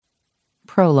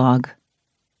Prologue.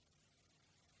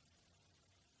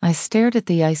 I stared at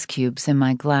the ice cubes in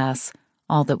my glass,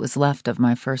 all that was left of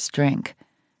my first drink.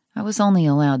 I was only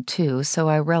allowed 2, so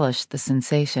I relished the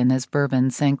sensation as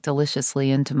bourbon sank deliciously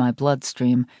into my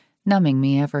bloodstream, numbing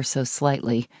me ever so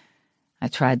slightly. I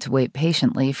tried to wait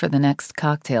patiently for the next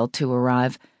cocktail to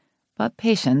arrive, but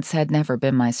patience had never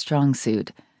been my strong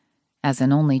suit. As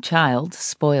an only child,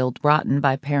 spoiled rotten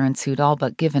by parents who'd all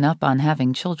but given up on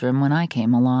having children when I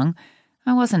came along,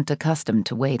 I wasn't accustomed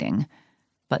to waiting.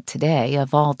 But today,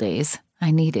 of all days, I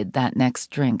needed that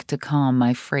next drink to calm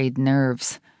my frayed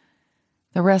nerves.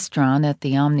 The restaurant at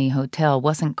the Omni Hotel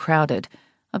wasn't crowded,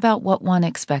 about what one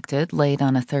expected late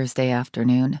on a Thursday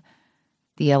afternoon.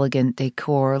 The elegant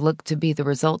decor looked to be the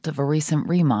result of a recent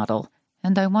remodel,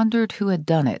 and I wondered who had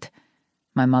done it.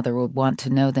 My mother would want to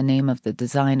know the name of the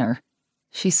designer.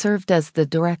 She served as the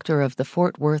director of the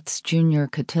Fort Worth's Junior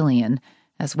Cotillion,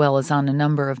 as well as on a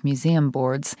number of museum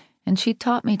boards, and she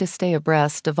taught me to stay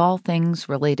abreast of all things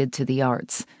related to the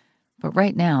arts. But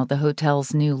right now, the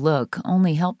hotel's new look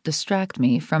only helped distract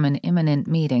me from an imminent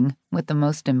meeting with the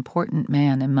most important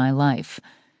man in my life.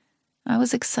 I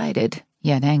was excited,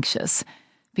 yet anxious,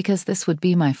 because this would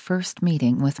be my first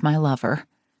meeting with my lover.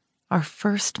 Our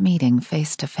first meeting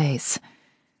face to face.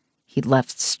 He'd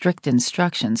left strict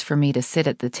instructions for me to sit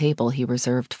at the table he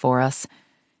reserved for us.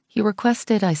 He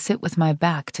requested I sit with my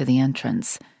back to the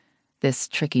entrance. This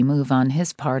tricky move on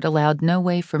his part allowed no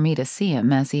way for me to see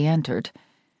him as he entered.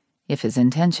 If his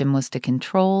intention was to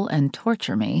control and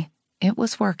torture me, it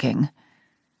was working.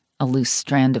 A loose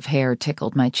strand of hair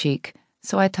tickled my cheek,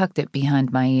 so I tucked it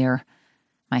behind my ear.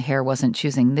 My hair wasn't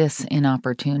choosing this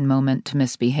inopportune moment to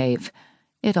misbehave.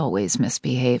 It always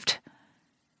misbehaved.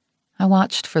 I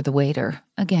watched for the waiter,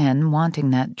 again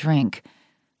wanting that drink,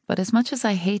 but as much as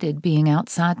I hated being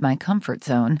outside my comfort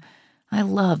zone, I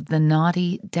loved the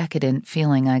naughty, decadent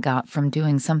feeling I got from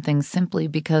doing something simply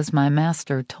because my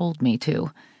master told me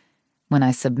to. When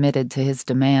I submitted to his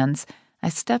demands, I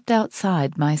stepped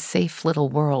outside my safe little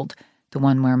world, the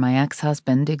one where my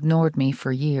ex-husband ignored me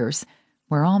for years,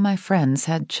 where all my friends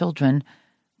had children,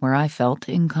 where I felt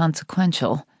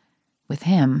inconsequential. With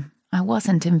him, I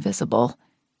wasn't invisible.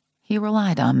 He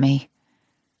relied on me.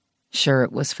 Sure,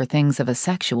 it was for things of a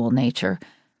sexual nature,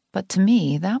 but to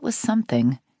me that was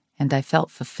something, and I felt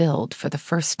fulfilled for the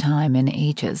first time in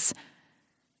ages.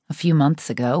 A few months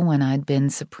ago, when I'd been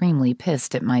supremely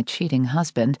pissed at my cheating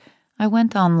husband, I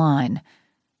went online.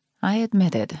 I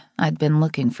admitted I'd been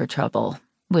looking for trouble,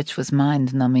 which was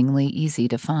mind-numbingly easy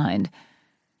to find.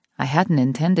 I hadn't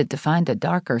intended to find a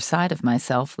darker side of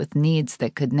myself with needs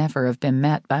that could never have been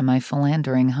met by my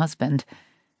philandering husband.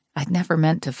 I'd never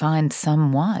meant to find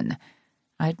someone.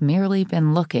 I'd merely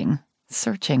been looking,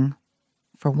 searching.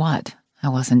 For what? I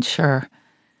wasn't sure.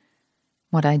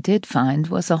 What I did find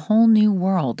was a whole new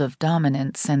world of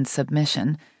dominance and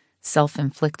submission,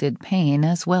 self-inflicted pain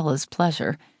as well as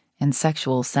pleasure, and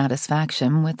sexual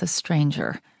satisfaction with a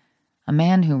stranger. A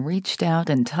man who reached out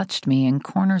and touched me in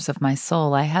corners of my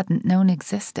soul I hadn't known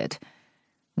existed.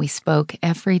 We spoke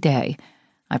every day.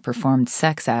 I performed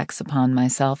sex acts upon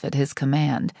myself at his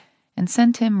command, and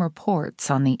sent him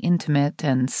reports on the intimate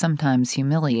and sometimes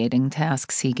humiliating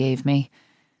tasks he gave me.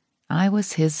 I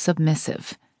was his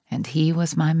submissive, and he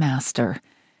was my master,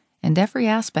 and every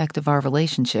aspect of our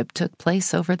relationship took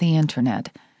place over the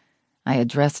internet. I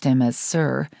addressed him as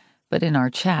Sir, but in our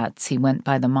chats he went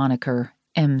by the moniker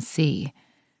MC.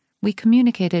 We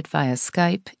communicated via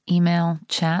Skype, email,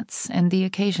 chats, and the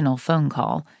occasional phone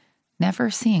call, never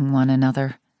seeing one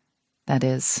another. That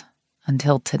is,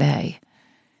 until today.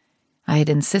 I had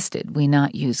insisted we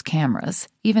not use cameras,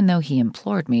 even though he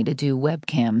implored me to do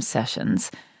webcam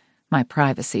sessions. My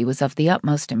privacy was of the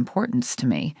utmost importance to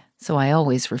me, so I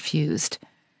always refused.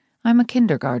 I'm a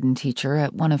kindergarten teacher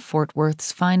at one of Fort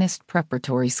Worth's finest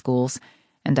preparatory schools,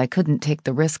 and I couldn't take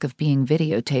the risk of being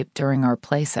videotaped during our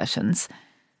play sessions.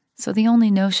 So the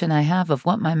only notion I have of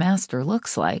what my master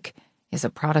looks like is a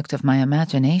product of my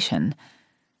imagination.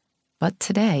 But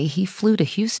today he flew to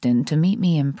Houston to meet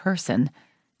me in person,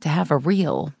 to have a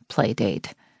real play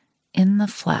date, in the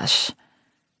flesh.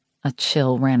 A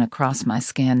chill ran across my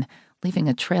skin, leaving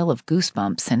a trail of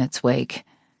goosebumps in its wake.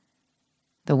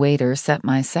 The waiter set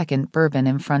my second bourbon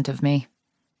in front of me.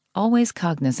 Always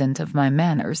cognizant of my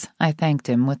manners, I thanked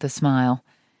him with a smile.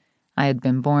 I had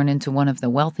been born into one of the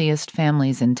wealthiest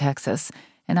families in Texas,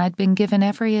 and I'd been given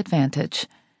every advantage.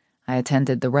 I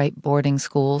attended the right boarding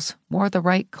schools, wore the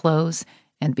right clothes,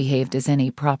 and behaved as any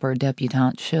proper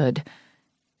debutante should.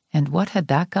 And what had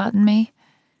that gotten me?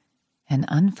 An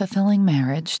unfulfilling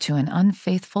marriage to an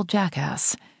unfaithful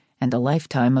jackass, and a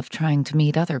lifetime of trying to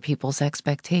meet other people's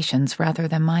expectations rather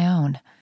than my own.